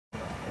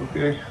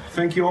Okay,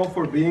 thank you all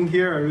for being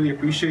here. I really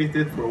appreciate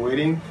it for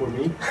waiting for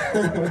me,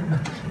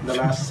 the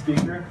last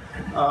speaker.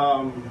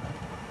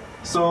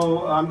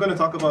 So I'm going to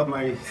talk about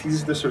my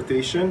thesis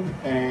dissertation,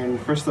 and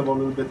first of all, a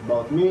little bit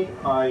about me.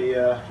 I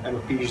am a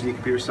PhD in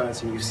computer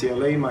science in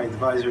UCLA. My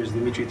advisor is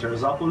Dimitri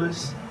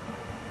Terzopoulos.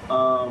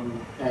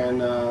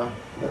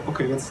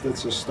 Okay, let's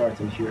just start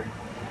in here,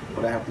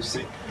 what I have to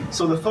say.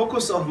 So the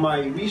focus of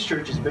my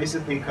research is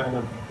basically kind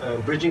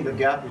of bridging the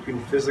gap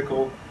between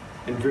physical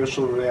and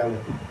virtual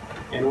reality.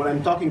 And when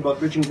I'm talking about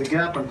bridging the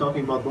gap, I'm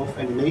talking about both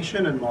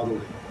animation and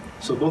modeling.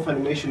 So both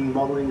animation and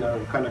modeling are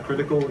kind of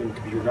critical in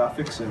computer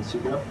graphics and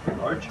SIGGRAPH at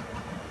large.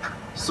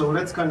 So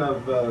let's kind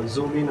of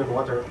zoom in on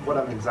what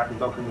I'm exactly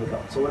talking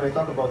about. So when I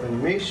talk about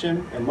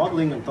animation and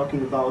modeling, I'm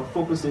talking about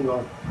focusing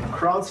on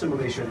crowd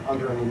simulation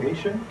under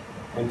animation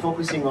and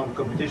focusing on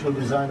computational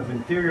design of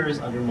interiors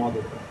under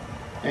modeling.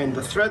 And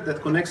the thread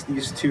that connects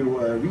these two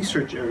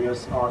research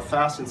areas are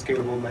fast and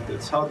scalable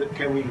methods. How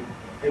can we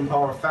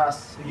empower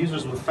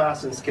users with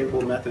fast and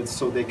scalable methods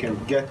so they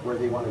can get where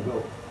they want to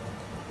go?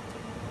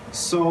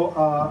 So,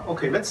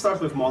 okay, let's start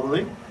with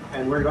modeling.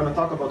 And we're going to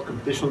talk about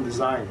computational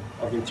design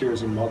of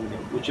interiors in modeling,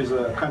 which is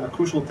a kind of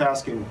crucial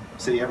task in,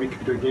 say, every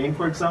computer game,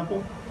 for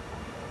example.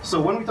 So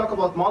when we talk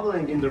about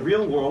modeling in the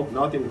real world,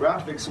 not in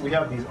graphics, we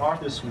have these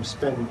artists who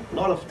spend a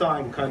lot of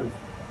time kind of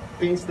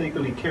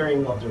painstakingly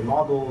carrying out their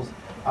models.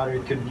 Either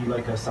it could be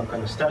like some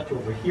kind of statue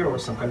over here or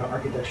some kind of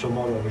architectural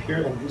model over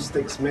here, and this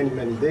takes many,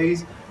 many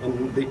days,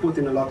 and they put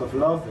in a lot of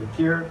love and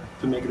care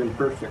to make them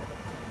perfect.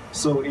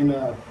 So in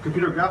a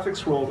computer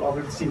graphics world,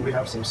 obviously we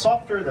have some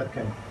software that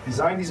can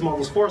design these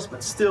models for us,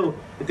 but still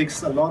it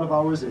takes a lot of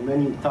hours and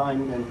many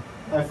time and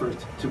effort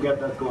to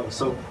get that going.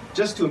 So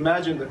just to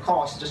imagine the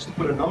cost, just to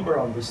put a number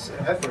on this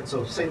effort,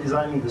 so say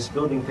designing this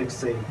building takes,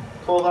 say,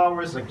 12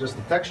 hours, like just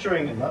the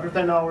texturing, another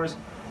 10 hours,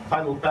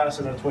 final pass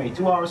another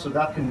 22 hours, so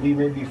that can be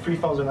maybe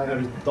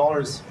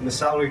 $3,900 in the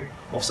salary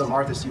of some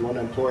artist you want to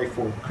employ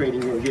for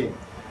creating your game.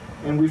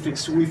 And we've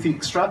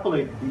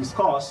extrapolated these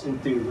costs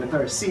into the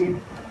entire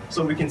scene,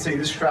 so we can say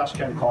this trash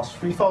can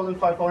cost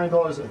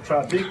 $3,500,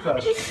 a big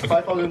trash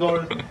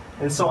 $5,000,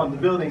 and so on. The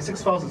building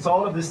 $6,000. So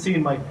all of this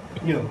scene might,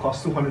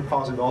 cost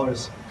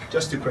 $200,000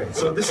 just to create.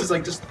 So this is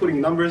like just putting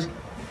numbers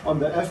on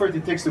the effort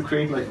it takes to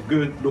create like a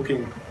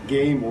good-looking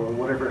game or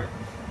whatever.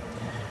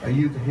 Are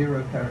you the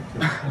hero character?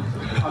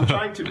 I'm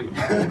trying to be.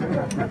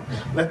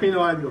 Let me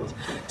know how it goes.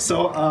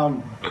 So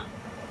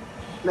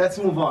let's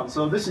move on.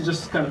 So this is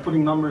just kind of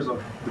putting numbers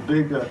of the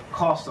big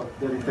cost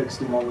that it takes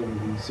to model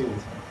these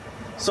scenes.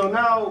 So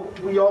now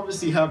we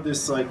obviously have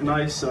this like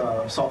nice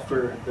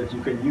software that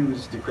you can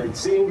use to create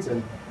scenes,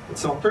 and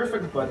it's not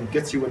perfect, but it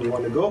gets you when you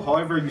want to go.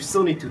 However, you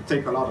still need to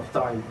take a lot of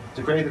time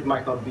to create. It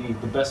might not be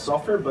the best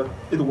software, but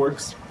it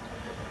works.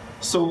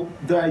 So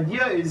the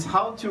idea is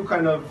how to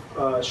kind of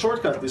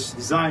shortcut this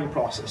design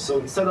process. So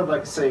instead of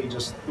like say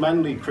just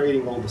manually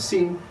creating all the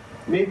scene,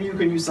 maybe you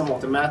can use some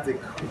automatic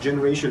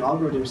generation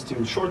algorithms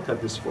to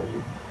shortcut this for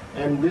you.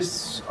 And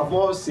this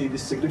obviously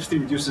this significantly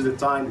reduces the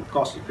time it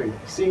costs to create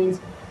scenes,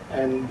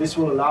 and this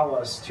will allow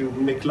us to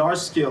make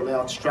large-scale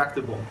layout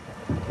extractable.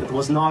 That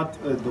was not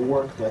the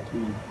work that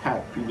we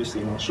had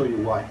previously, and I'll show you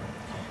why.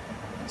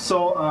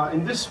 So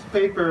in this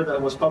paper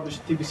that was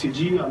published at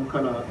TPCG, I'm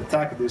going to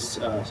attack this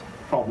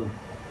problem.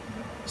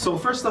 So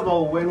first of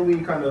all, when we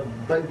kind of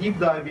deep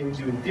dive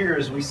into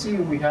interiors, we see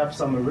we have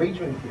some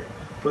arrangement here.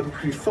 But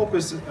if we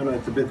focus on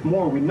it a bit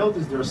more, we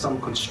notice there are some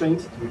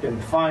constraints we can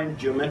define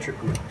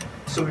geometrically.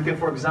 So we can,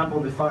 for example,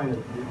 define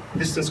a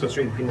distance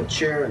constraint between a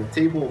chair and a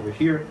table over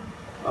here,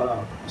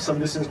 some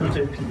distance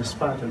constraint between the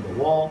spat and the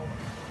wall.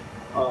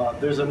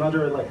 There's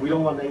another, like we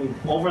don't want any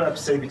overlap,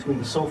 say, between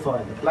the sofa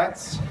and the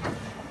plats.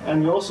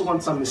 And we also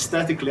want some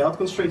aesthetic layout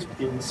constraints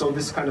between, so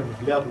this kind of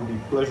layout will be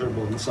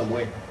pleasurable in some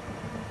way.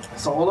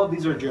 So all of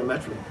these are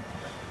geometric.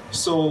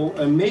 So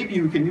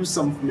maybe we can use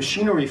some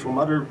machinery from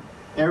other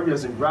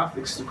areas in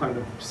graphics to kind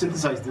of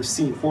synthesize this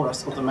scene for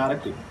us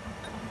automatically.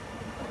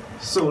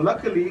 So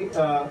luckily,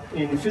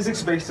 in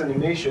physics-based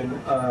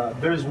animation,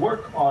 there's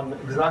work on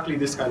exactly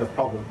this kind of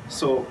problem.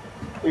 So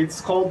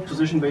it's called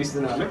position-based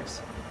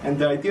dynamics. And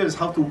the idea is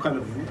how to kind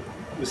of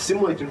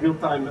simulate in real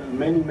time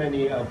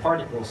many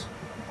particles,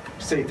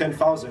 say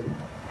 10,000.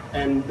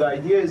 And the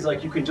idea is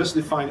like you can just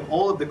define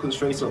all of the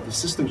constraints of the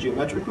system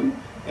geometrically,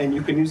 and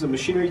you can use the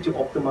machinery to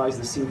optimize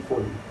the scene for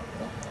you.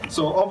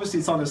 So obviously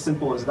it's not as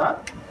simple as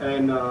that,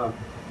 and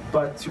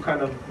but to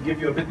kind of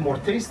give you a bit more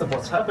taste of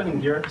what's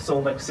happening here. So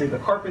like say the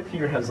carpet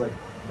here has like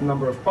a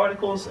number of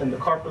particles, and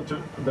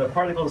the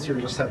particles here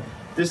just have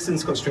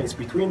distance constraints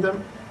between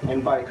them,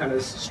 and by kind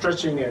of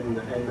stretching and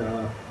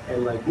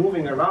like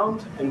moving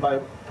around, and by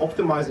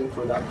optimizing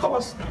for that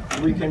cost,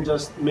 we can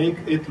just make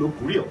it look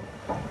real.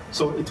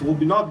 So it will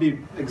not be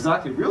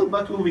exactly real,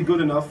 but will be good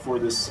enough for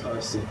this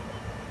scene.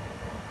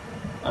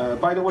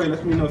 By the way,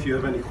 let me know if you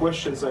have any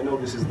questions. I know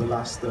this is the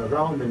last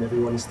round and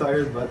everyone is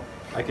tired, but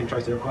I can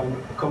try to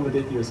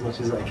accommodate you as much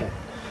as I can.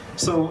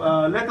 So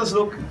let us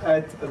look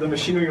at the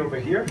machinery over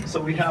here.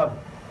 So we have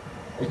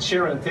a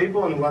chair and a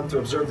table, and we want to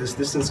observe this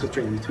distance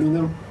constraint between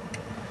them.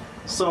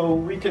 So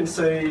we can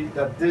say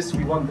that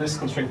we want this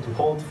constraint to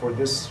hold for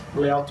this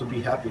layout to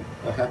be happy,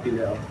 a happy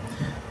layout.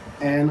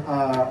 And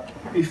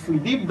if we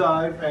deep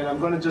dive, and I'm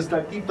going to just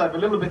deep dive a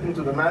little bit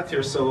into the math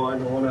here, so I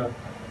don't want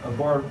to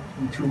bore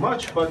you too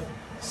much, but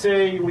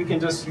say we can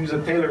just use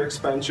a Taylor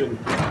expansion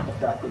of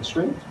that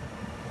constraint.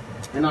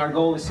 And our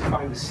goal is to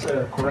find this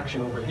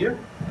correction over here.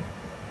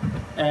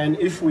 And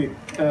if we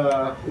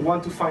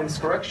want to find this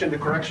correction, the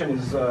correction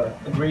is a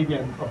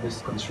gradient of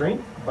this constraint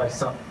by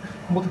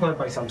multiplied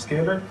by some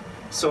scalar.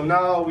 So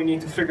now we need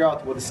to figure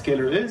out what the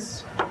scalar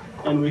is.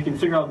 And we can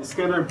figure out the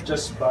scalar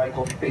just by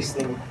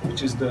copy-pasting,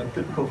 which is the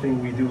typical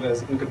thing we do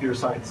as in computer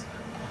science.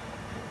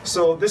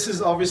 So this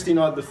is obviously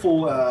not the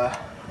full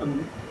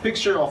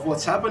picture of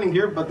what's happening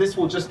here, but this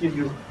will just give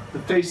you the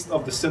taste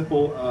of the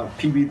simple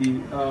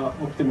PBD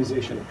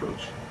optimization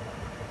approach.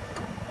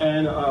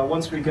 And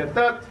once we get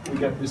that, we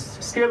get this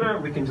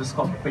scalar. We can just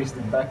copy-paste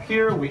it back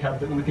here. We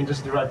can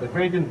just derive the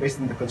gradient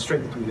based on the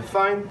constraint that we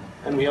defined,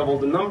 and we have all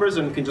the numbers,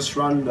 and we can just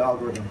run the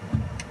algorithm.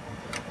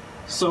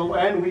 So,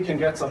 and we can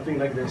get something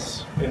like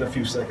this in a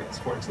few seconds,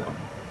 for example.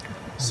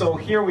 So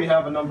here we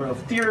have a number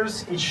of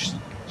tiers. Each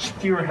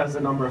tier has a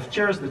number of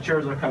chairs. The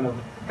chairs are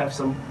have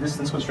some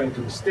distance constraint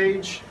to the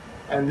stage,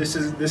 and this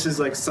is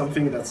like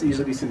something that's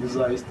easily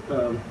synthesized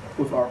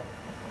with our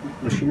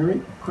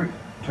machinery. Quick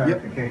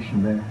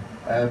clarification there.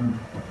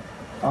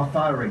 Are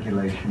fire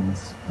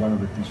regulations one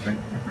of the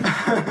constraints?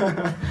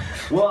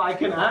 Well, I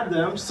can add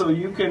them, so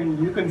you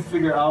can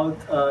figure out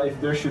if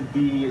there should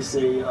be,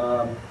 say,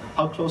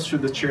 how close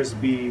should the chairs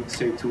be,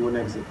 say, to an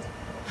exit.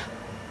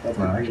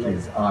 Well, actually,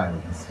 it's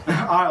aisles.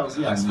 Aisles,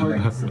 yes. And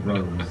lengths of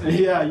rows.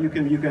 Yeah, you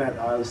can add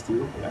aisles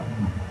too. Yeah.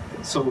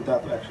 So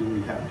that actually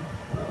we have.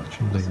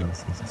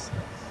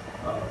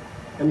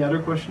 Any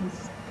other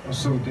questions?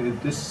 So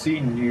this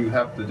scene, you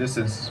have the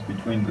distances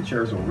between the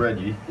chairs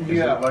already. Is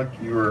it like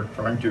you were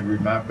trying to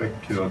remap it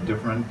to a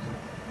different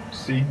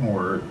scene,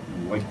 or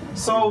like?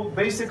 So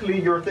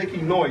basically, you're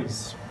taking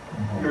noise.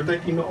 You're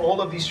taking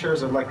all of these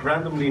chairs are like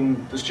randomly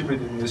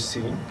distributed in this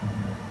scene,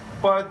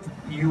 but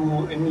you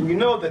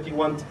know that you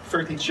want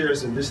 30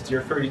 chairs in this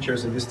tier, 30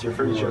 chairs in this tier,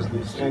 30 chairs in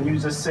this, and you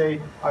just say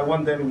I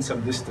want them in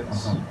some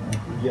distance.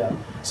 Yeah.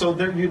 So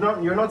there,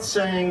 you're not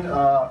saying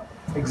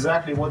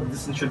exactly what the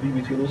distance should be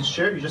between each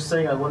chair. You're just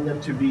saying I want them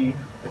to be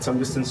at some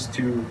distance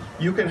to.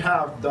 You can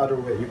have the other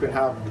way. You can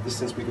have the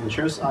distance between the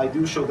chairs. I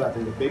do show that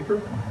in the paper.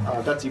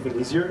 That's even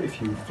easier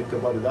if you think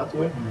about it that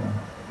way.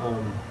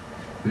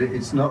 But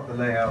it's not the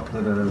layout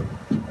that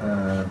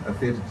a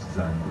theatre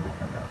designer would have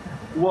come out.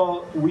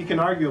 Well, we can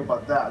argue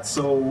about that.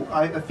 So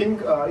I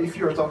think if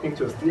you're talking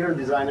to a theater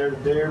designer,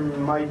 there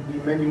might be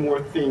many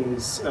more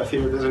things a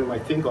theater designer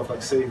might think of,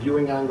 like say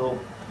viewing angle,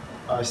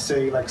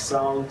 say like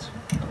sound.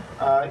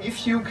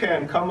 If you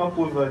can come up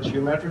with a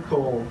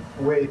geometrical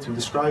way to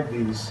describe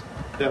these,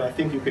 then I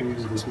think you can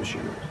use this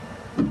machinery.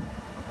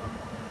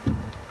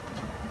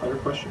 Other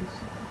questions?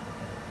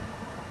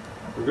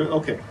 We're good?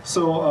 Okay,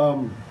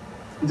 so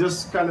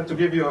just kind of to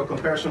give you a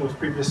comparison with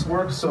previous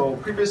work. So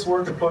previous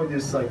work employed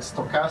this like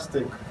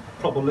stochastic,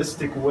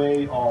 probabilistic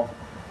way of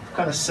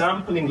kind of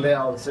sampling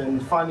layouts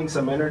and finding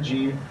some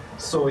energy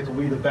so it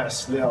will be the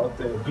best layout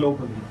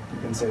globally, you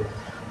can say.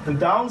 The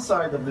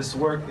downside of this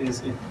work is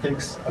it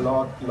takes a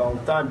long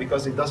time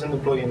because it doesn't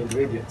employ any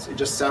gradients. It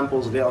just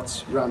samples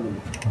layouts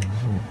randomly.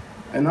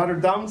 Another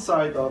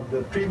downside of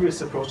the previous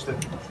approach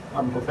that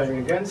I'm comparing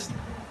against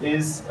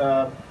is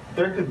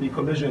there could be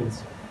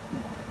collisions.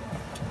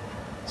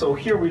 So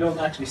here we don't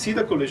actually see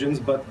the collisions,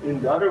 but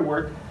in the other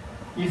work,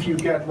 if you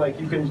get like,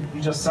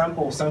 you just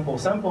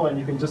sample, and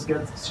you can just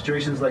get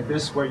situations like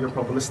this where your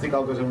probabilistic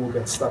algorithm will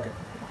get stuck in.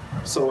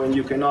 So, and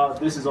you cannot,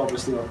 this is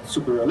obviously not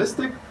super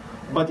realistic,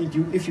 but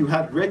if you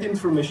had gradient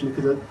information, you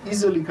could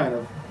easily kind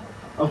of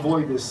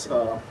avoid this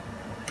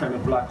kind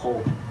of black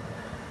hole.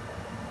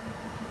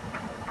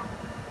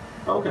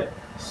 Okay,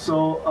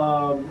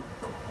 so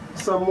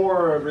some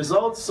more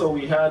results. So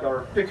we had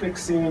our picnic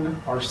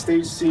scene, our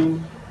stage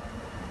scene.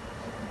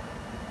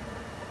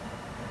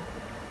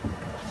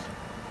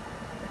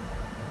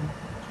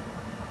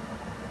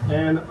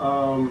 And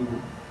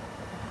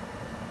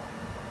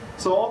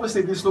so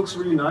obviously this looks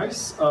really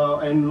nice.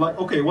 And like,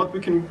 okay, what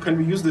can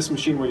we use this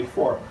machinery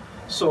for?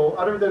 So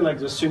other than like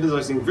just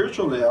synthesizing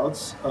virtual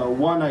layouts,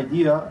 one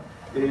idea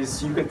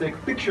is you can take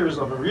pictures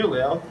of a real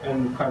layout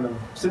and kind of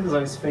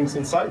synthesize things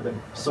inside them.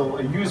 So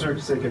a user,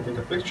 say, can take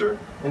a picture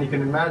and he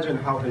can imagine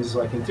how his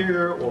like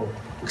interior or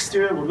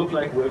exterior would look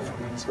like with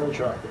these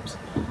virtual items.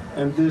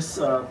 And this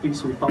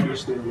piece we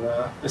published in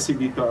a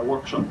SIGGRAPH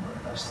workshop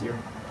last year.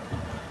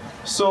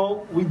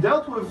 So we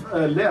dealt with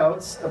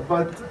layouts,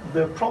 but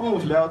the problem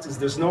with layouts is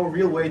there's no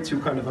real way to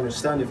kind of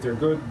understand if they're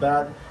good,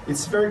 bad.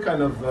 It's very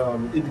kind of,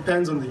 it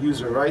depends on the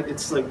user, right?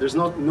 It's like there's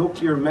no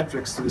clear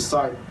metrics to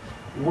decide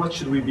what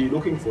should we be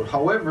looking for.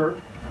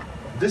 However,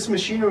 this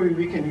machinery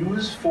we can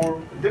use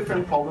for a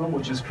different problem,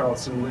 which is crowd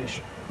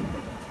simulation.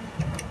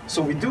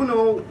 So we do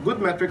know good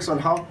metrics on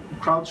how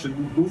crowds should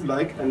move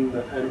like, and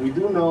we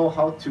do know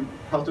how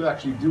to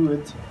actually do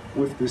it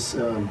with this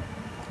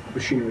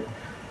machinery.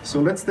 So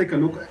let's take a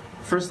look.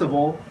 First of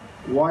all,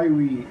 why are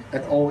we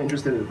at all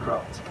interested in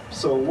crowds?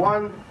 So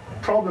one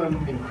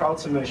problem in crowd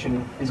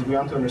simulation is we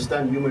want to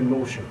understand human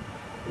motion.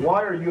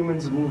 Why are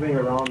humans moving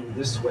around in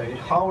this way?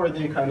 How are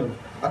they kind of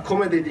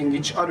accommodating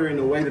each other in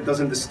a way that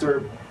doesn't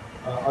disturb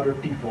other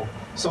people?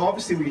 So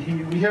obviously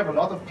we have a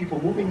lot of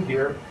people moving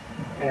here,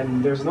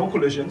 and there's no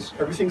collisions.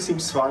 Everything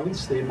seems fine,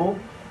 stable.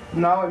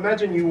 Now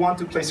imagine you want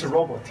to place a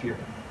robot here,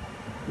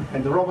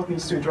 and the robot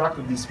needs to interact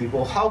with these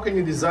people. How can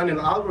you design an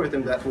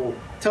algorithm that will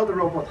tell the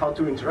robot how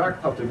to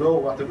interact, how to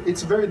go,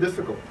 it's very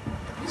difficult.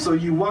 So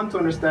you want to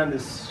understand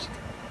this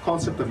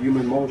concept of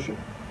human motion.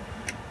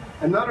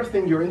 Another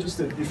thing you're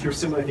interested if you're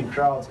simulating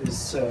crowds is,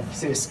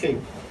 say,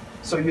 escape.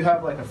 So you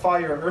have like a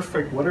fire,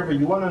 earthquake, whatever.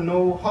 You want to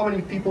know how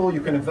many people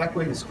you can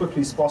evacuate as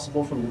quickly as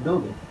possible from the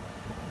building.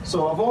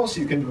 So of course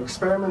you can do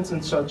experiments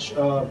and such,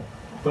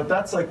 but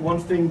that's like one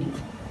thing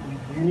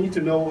you need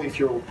to know if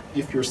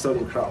you're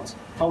studying crowds.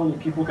 How many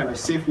people can I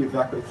safely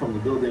evacuate from the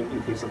building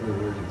in case of an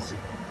emergency?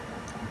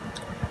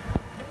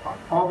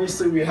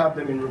 Obviously, we have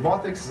them in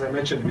robotics, as I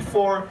mentioned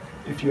before.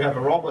 If you have a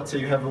robot, say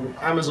you have an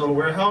Amazon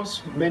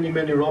warehouse, many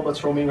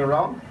robots roaming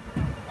around.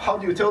 How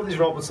do you tell these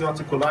robots not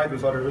to collide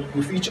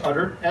with each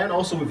other, and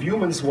also with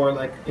humans who are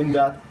like in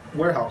that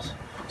warehouse?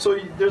 So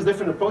there's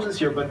different approaches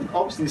here, but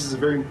obviously this is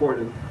very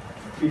important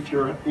if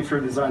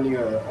you're designing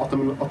an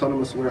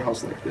autonomous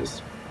warehouse like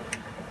this.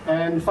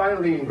 And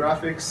finally, in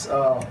graphics,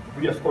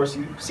 we of course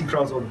see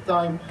crowds all the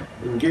time,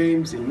 in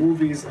games, in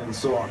movies, and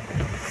so on.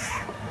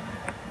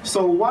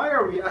 So why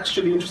are we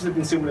actually interested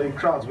in simulating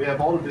crowds? We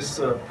have all of this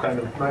kind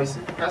of nice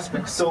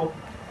aspects. So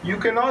you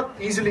cannot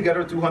easily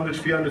gather 200,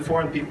 300,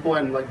 400 people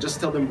and like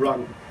just tell them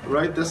run,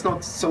 right? That's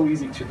not so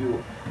easy to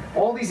do.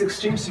 All these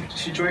extreme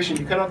situations,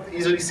 you cannot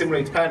easily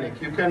simulate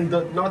panic. You can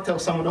not tell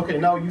someone, okay,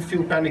 now you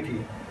feel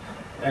panicky.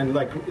 And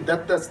like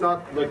that's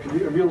not like a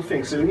real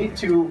thing. So you need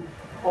to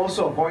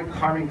also avoid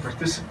harming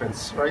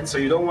participants, right? So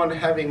you don't want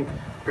having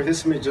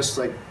participants just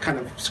like kind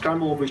of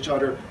scramble over each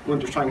other when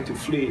they're trying to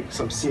flee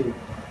some scene,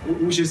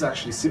 which is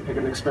actually like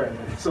an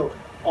experiment. So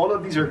all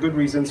of these are good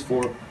reasons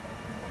for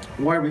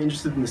why we're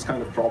interested in this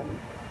kind of problem.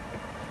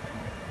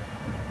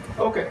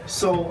 Okay,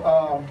 so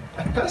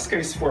a test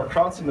case for a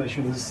crowd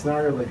simulation is a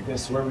scenario like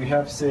this, where we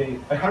have, say,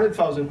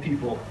 100,000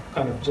 people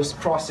kind of just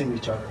crossing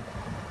each other.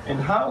 And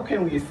how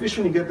can we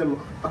efficiently get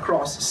them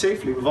across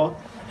safely without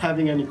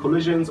having any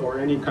collisions or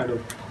any kind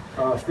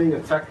of thing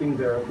affecting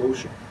their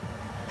motion?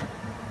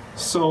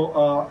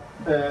 So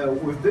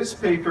with this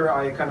paper,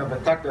 I kind of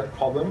attacked that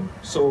problem.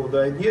 So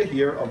the idea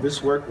here of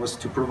this work was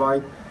to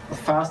provide a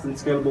fast and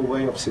scalable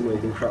way of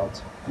simulating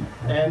crowds.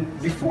 And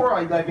before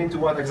I dive into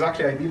what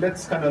exactly I did,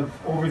 let's kind of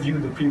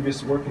overview the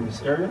previous work in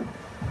this area.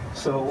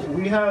 So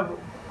we have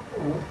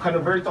kind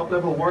of very top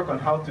level work on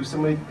how to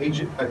simulate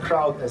a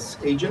crowd as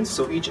agents.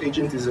 So each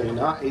agent is an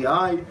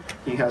AI,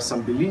 he has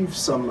some beliefs,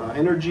 some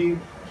energy,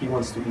 he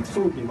wants to eat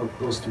food, he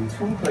goes to eat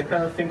food. I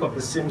kind of think of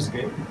the Sims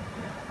game.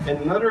 And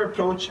another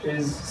approach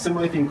is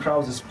simulating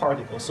crowds as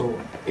particles.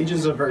 So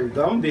agents are very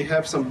dumb. They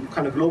have some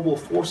kind of global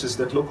forces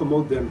that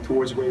locomote them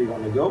towards where you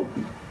want to go.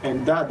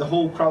 And that the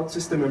whole crowd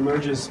system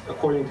emerges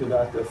according to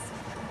that,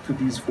 to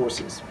these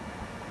forces.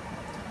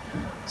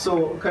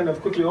 So kind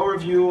of quickly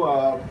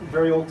overview,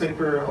 very old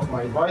paper of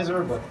my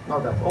advisor, but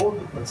not that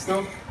old, but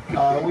still.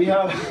 We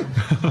have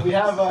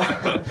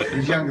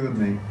He's younger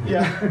than me.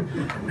 Yeah,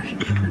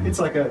 it's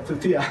like a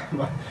tortilla.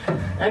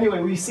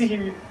 Anyway, we see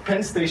here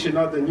Penn Station,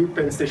 not the new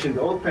Penn Station,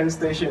 the old Penn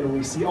Station, and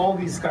we see all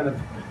these kind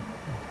of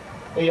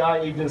AI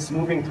agents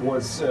moving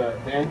towards the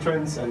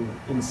entrance and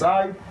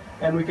inside,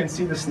 and we can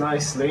see this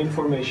nice lane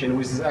formation,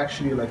 which is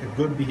actually like a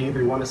good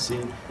behavior you want to see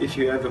if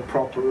you have a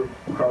proper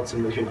crowd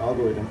simulation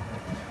algorithm.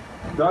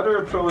 The other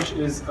approach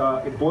is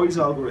a Boy's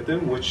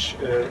algorithm, which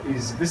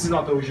this is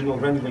not the original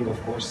rendering,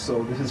 of course,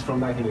 so this is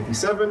from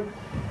 1987.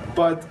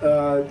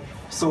 But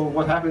so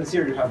what happens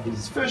here, you have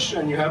these fish,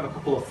 and you have a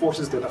couple of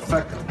forces that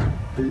affect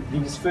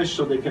these fish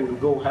so they can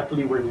go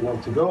happily where they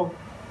want to go.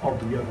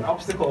 You have an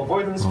obstacle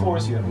avoidance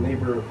force, you have a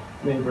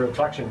neighbor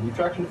attraction and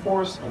detraction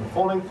force, and a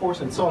falling force,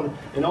 and so on.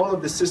 And all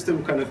of the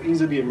system kind of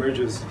easily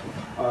emerges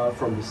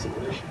from this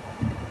simulation.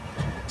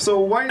 So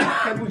why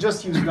can't we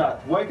just use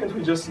that? Why can't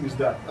we just use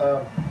that?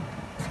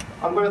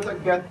 I'm going to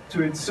get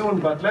to it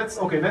soon, but let's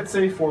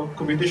say for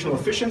computational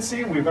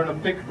efficiency, we're going to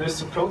pick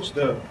this approach,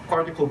 the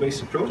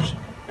particle-based approach,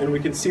 and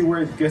we can see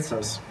where it gets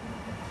us.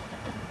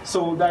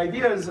 So the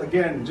idea is,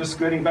 again, just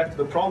getting back to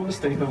the problem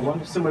statement, we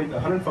want to simulate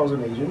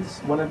 100,000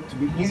 agents, want it to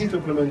be easy to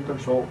implement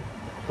control,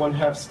 want to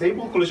have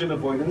stable collision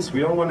avoidance, we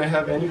don't want to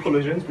have any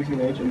collisions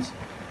between agents,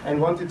 and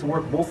want it to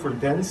work both for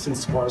dense and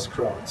sparse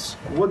crowds.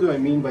 What do I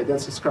mean by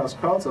dense and sparse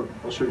crowds?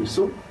 I'll show you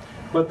soon.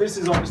 But this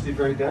is obviously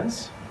very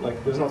dense,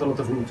 like there's not a lot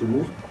of room to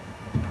move.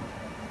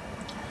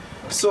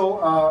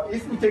 So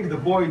if we take the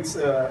Boyd's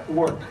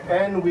work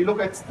and we look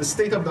at the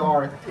state of the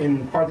art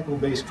in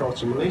particle-based crowd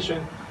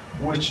simulation,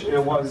 which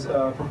was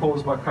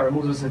proposed by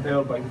Karamuzas et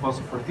al. By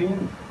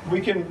 2014, we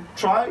can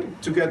try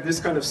to get this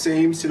kind of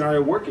same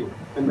scenario working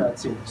in that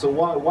scene. So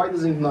why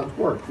does it not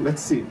work?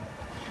 Let's see.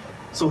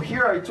 So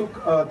here I took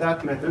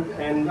that method,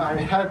 and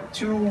I had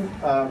two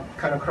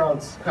kind of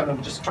crowds kind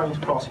of just trying to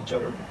cross each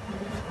other.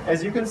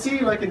 As you can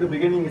see, like in the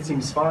beginning, it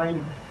seems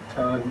fine.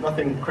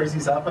 Nothing crazy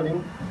is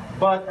happening.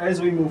 But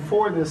as we move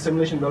forward in the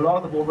simulation, there are a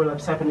lot of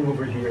overlaps happening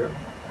over here.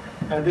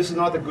 And this is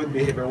not a good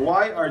behavior.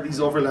 Why are these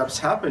overlaps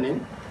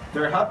happening?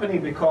 They're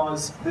happening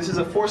because this is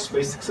a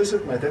force-based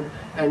explicit method,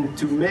 and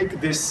to make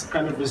this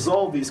kind of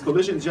resolve these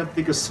collisions, you have to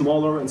take a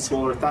smaller and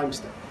smaller time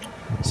step.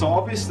 So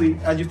obviously,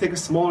 as you take a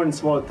smaller and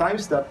smaller time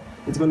step,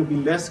 it's going to be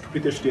less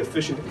computationally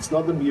efficient. It's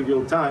not going to be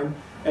real time,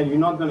 and you're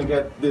not going to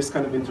get this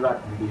kind of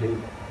interactive behavior,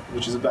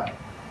 which is bad.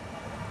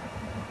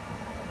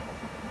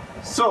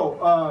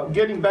 So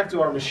getting back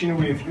to our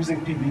machinery of using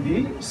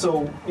PBD.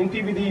 So in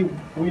PBD,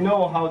 we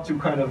know how to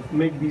kind of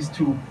make these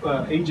two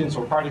agents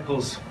or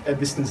particles at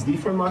distance d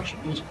from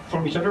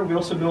each other. We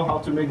also know how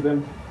to make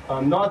them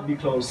not be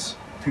close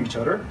to each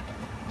other.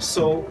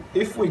 So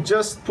if we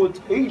just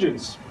put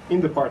agents in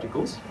the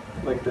particles,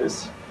 like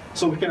this,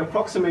 so we can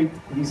approximate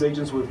these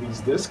agents with these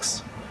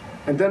disks,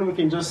 and then we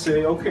can just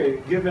say,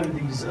 okay, given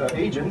these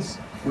agents,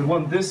 we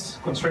want this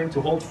constraint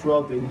to hold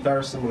throughout the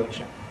entire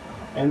simulation.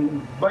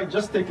 And by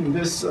just taking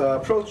this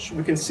approach,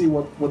 we can see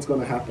what's going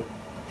to happen.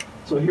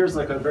 So here's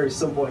like a very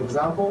simple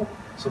example.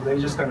 So they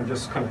just kind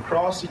of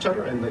cross each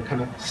other, and they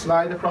kind of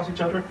slide across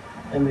each other,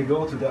 and they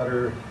go to the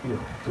other,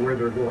 to where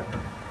they're going.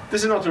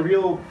 This is not a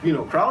real,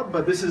 crowd,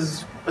 but this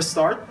is a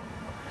start.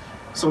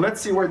 So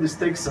let's see where this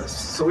takes us.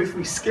 So if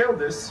we scale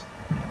this,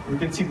 we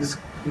can see this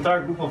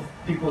entire group of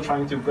people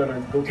trying to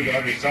go to the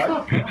other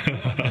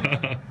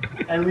side.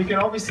 And we can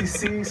obviously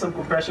see some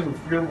compression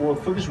with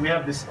real-world footage. We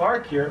have this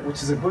arc here,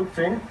 which is a good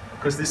thing,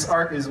 because this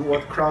arc is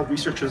what crowd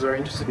researchers are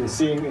interested in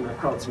seeing in a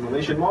crowd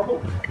simulation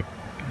model.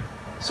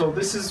 So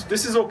this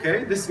is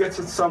okay. This gets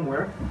us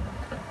somewhere.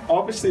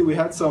 Obviously, we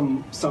had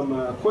some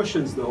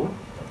questions, though.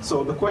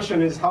 So the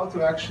question is how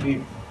to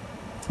actually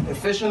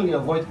efficiently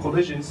avoid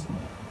collisions,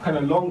 kind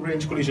of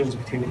long-range collisions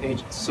between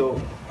agents. So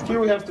here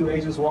we have two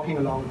agents walking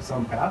along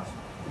some path,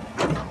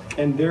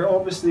 and they're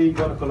obviously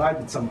going to collide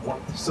at some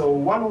point. So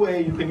one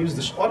way you can use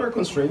this other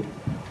constraint,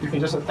 you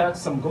can just attach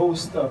some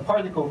ghost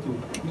particle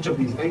to each of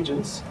these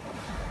agents,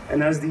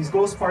 and as these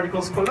ghost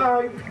particles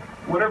collide,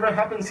 whatever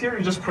happens here,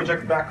 you just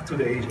project back to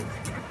the agent.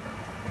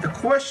 The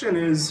question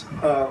is,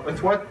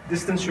 at what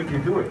distance should you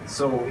do it?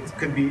 So it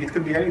could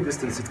be any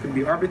distance. It could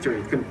be arbitrary.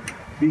 It could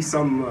be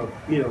some,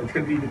 it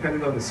could be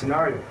dependent on the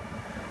scenario.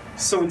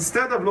 So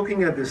instead of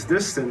looking at this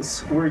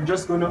distance, we're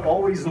just going to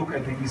always look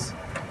at these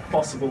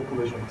possible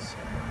collisions.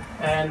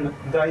 And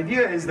the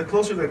idea is the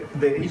closer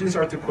the agents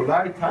are to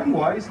collide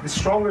time-wise, the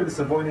stronger this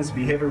avoidance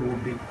behavior will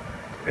be.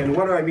 And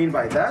what do I mean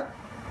by that?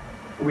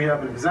 We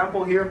have an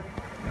example here.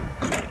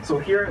 So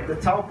here, the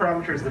tau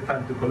parameter is the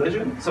time to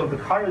collision. So the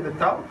higher the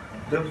tau,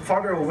 the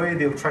farther away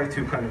they'll try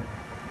to kind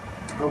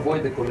of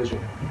avoid the collision.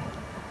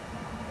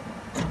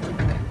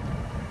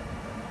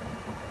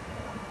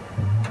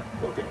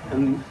 Okay,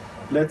 and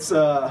let's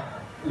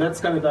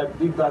kind of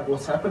deep dive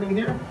what's happening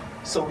here.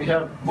 So we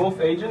have both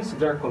agents,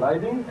 they're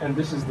colliding, and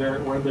this is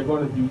where they're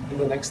going to be in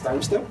the next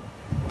time step.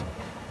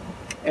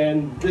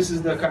 And this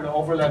is the kind of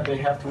overlap they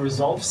have to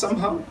resolve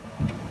somehow.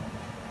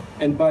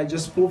 And by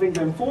just moving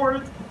them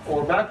forward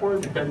or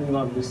backward, depending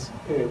on this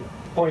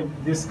point,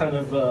 this kind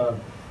of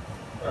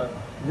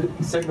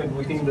segment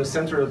within the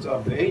center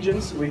of the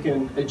agents, we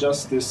can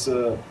adjust this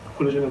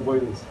collision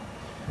avoidance.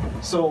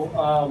 So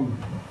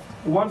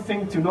one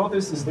thing to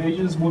notice is the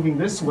agents moving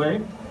this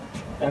way,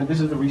 and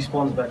this is the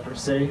response vector.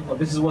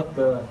 This is what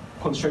the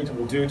constraint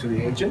will do to the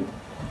agent.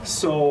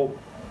 So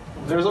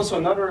there's also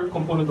another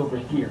component over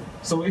here.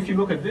 So if you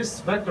look at this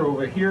vector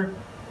over here,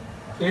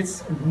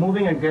 it's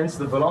moving against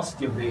the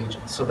velocity of the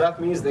agent. So that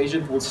means the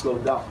agent will slow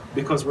down,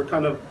 because we're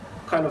kind of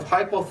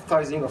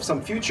hypothesizing of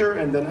some future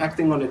and then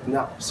acting on it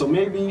now. So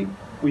maybe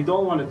we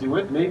don't want to do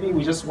it. Maybe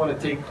we just want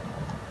to take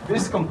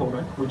this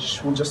component,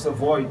 which will just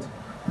avoid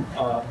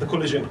the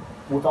collision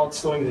without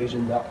slowing the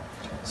agent down.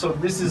 So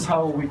this is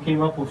how we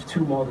came up with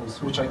two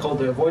models, which I call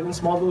the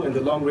avoidance model and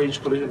the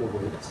long-range collision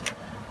avoidance.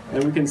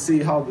 And we can see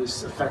how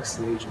this affects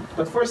the agent.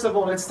 But first of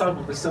all, let's start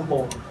with the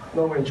simple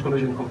long-range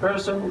collision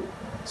comparison.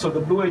 So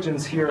the blue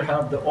agents here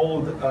have the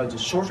old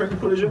just short-range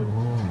collision,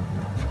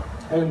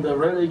 and the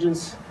red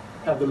agents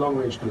have the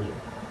long-range collision.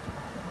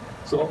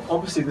 So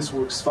obviously this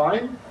works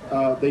fine.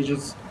 They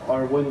just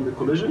are avoiding the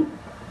collision.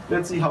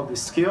 Let's see how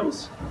this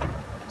scales.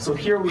 So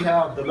here we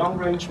have the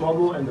long-range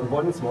model and the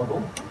avoidance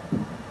model.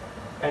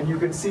 And you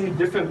can see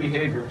different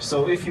behavior.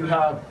 So if you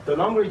have the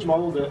long-range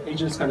model, the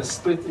agents kind of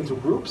split into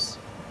groups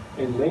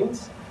in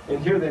lanes. And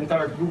here the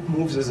entire group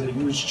moves as a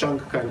huge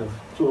chunk kind of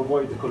to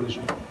avoid the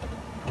collision.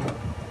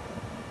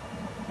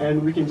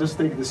 And we can just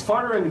take this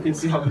farther, and you can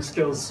see how this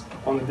scales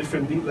on a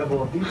different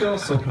level of detail.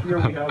 So here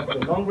we have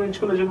the long-range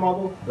collision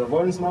model, the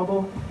avoidance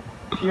model.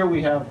 Here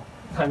we have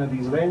kind of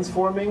these lanes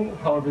forming.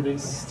 However, they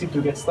seem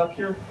to get stuck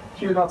here.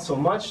 Here, not so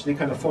much. They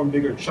kind of form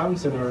bigger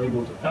chunks and are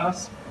able to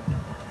pass.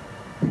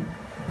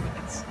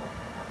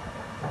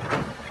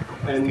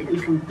 And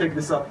if we take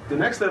this up the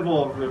next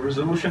level of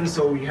resolution,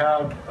 so we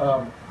have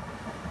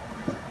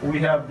we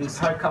have this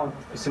high count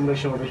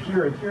simulation over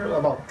here, and here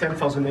about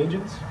 10,000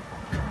 agents.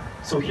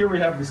 So here we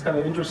have this kind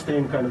of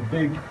interesting, kind of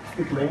big,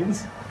 thick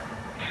lanes.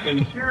 And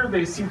here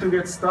they seem to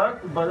get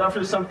stuck, but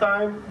after some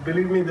time,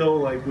 believe me, they'll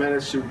like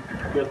manage to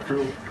get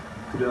through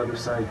to the other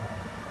side.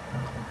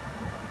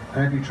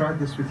 Have you tried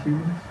this with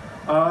humans?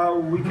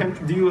 We can.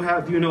 Do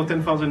you know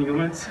 10,000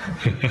 humans?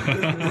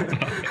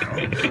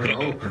 Sure,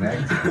 all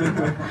connect.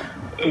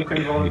 Who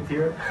can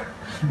volunteer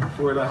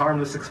for the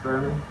harmless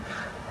experiment?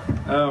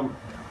 That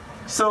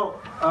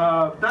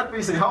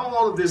basically how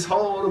all of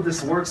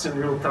this works in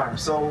real time.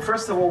 So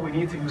first of all, we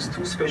need to use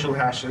two spatial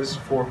hashes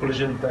for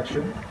collision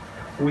detection.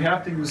 We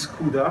have to use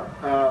CUDA.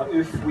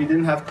 If we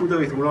didn't have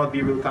CUDA, it would not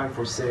be real time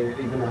for, say,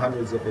 even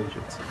hundreds of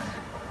agents.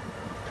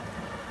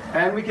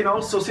 And we can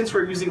also, since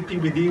we're using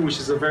PBD, which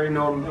is a very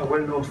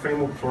well-known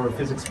framework for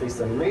physics-based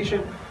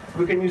animation,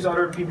 we can use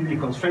other PBD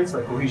constraints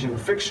like cohesion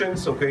and friction.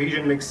 So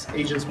cohesion makes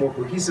agents more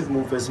cohesive,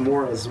 move as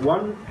more as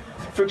one.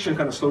 Friction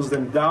kind of slows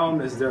them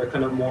down as they're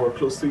kind of more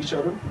close to each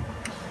other.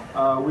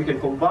 We can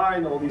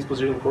combine all these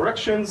position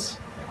corrections.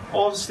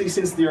 Obviously,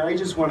 since the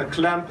agents want to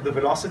clamp the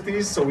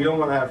velocities, so we don't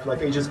want to have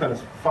like agents kind of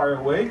far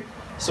away.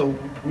 So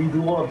we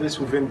do all of this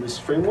within this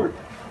framework.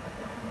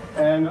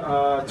 And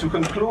to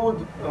conclude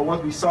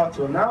what we saw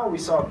till now, we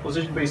saw a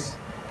position-based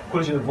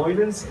collision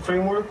avoidance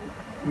framework.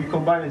 We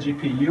combine a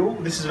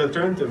GPU. This is an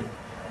alternative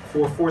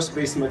for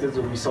force-based methods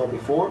that we saw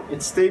before.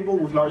 It's stable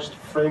with large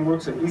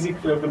frameworks and easy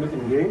to implement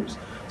in games.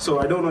 So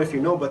I don't know if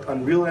you know, but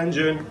Unreal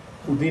Engine,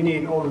 Houdini,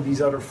 and all of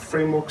these other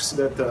frameworks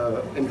that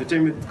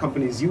entertainment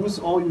companies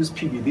all use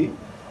PBD.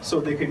 So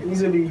they can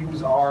easily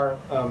use our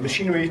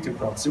machinery to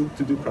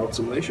do crowd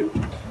simulation.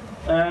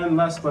 And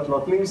last but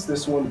not least,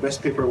 this won the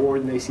Best Paper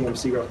Award in ACM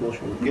SIGGRAPH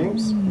Motion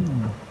Games.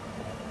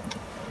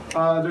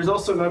 There's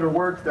also another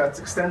work that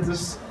extends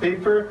this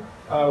paper,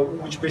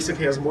 which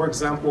basically has more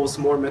examples,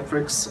 more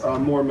metrics,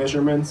 more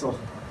measurements of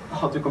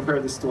how to compare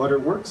this to other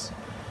works.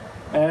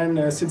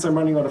 And since I'm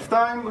running out of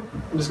time,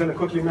 I'm just going to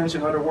quickly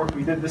mention another work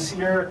we did this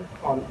year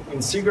in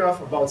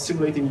SIGGRAPH about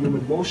simulating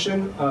human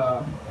motion.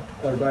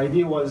 The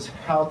idea was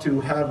how to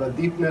have a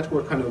deep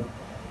network kind of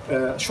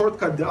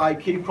shortcut the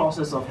IK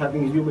process of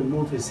having a human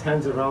move his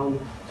hands around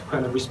to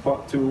kind of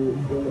respond to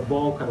when the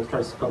ball kind of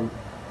tries to come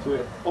to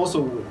it.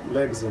 Also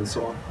legs and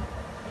so on.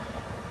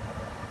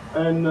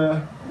 And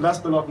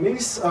last but not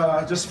least,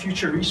 just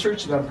future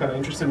research that I'm kind of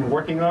interested in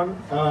working on.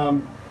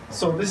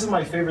 So this is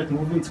my favorite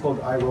movie. It's called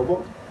I,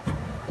 Robot.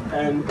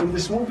 And in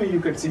this movie,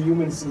 you can see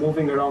humans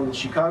moving around in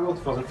Chicago,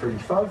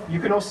 2035. You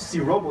can also see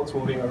robots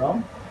moving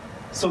around.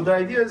 So the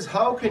idea is,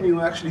 how can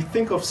you actually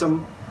think of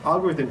some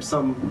algorithm,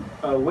 some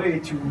way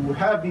to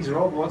have these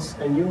robots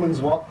and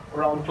humans walk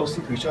around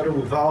closely to each other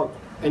without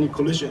any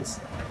collisions?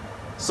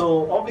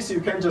 So obviously,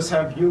 you can't just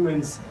have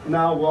humans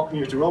now walking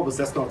near to robots.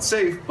 That's not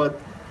safe. But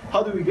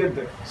how do we get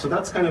there? So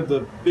that's kind of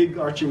the big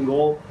arching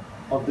goal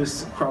of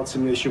this crowd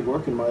simulation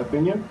work, in my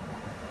opinion.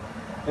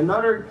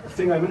 Another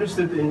thing I'm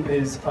interested in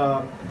is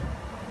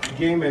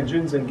game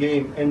engines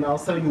and I'll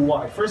tell you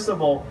why. First of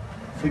all,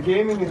 the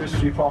gaming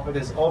industry profit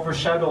has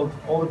overshadowed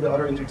all of the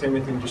other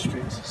entertainment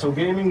industries. So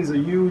gaming is a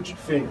huge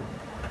thing.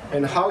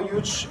 And how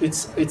huge?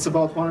 It's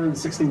about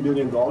 $116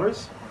 billion.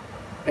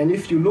 And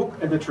if you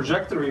look at the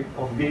trajectory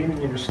of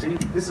gaming industry,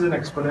 this is an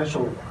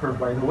exponential curve,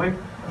 by the way.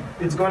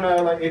 It's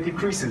gonna, like, it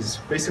decreases,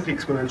 basically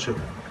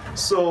exponentially.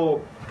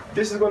 So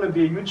this is gonna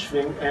be a huge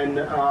thing, and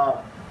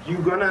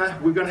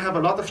we're gonna have a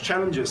lot of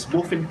challenges,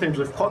 both in terms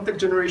of content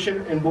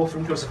generation and both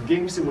in terms of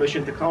game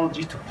simulation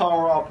technology to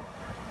power up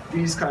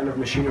these kind of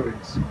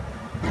machineries.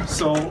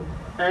 So,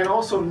 and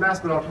also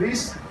last but not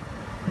least,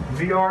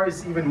 VR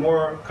is even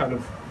more kind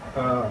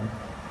of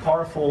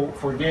powerful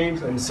for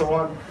games and so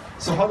on.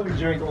 So how do we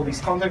generate all these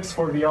contexts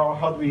for VR?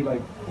 How do we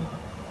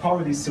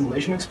power these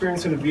simulation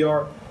experience in the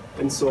VR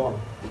and so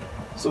on?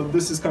 So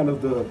this is kind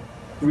of the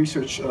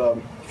research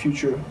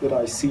future that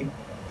I see.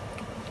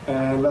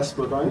 And last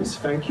but not least,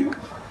 thank you.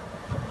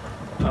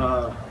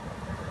 I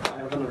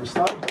have another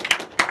slide.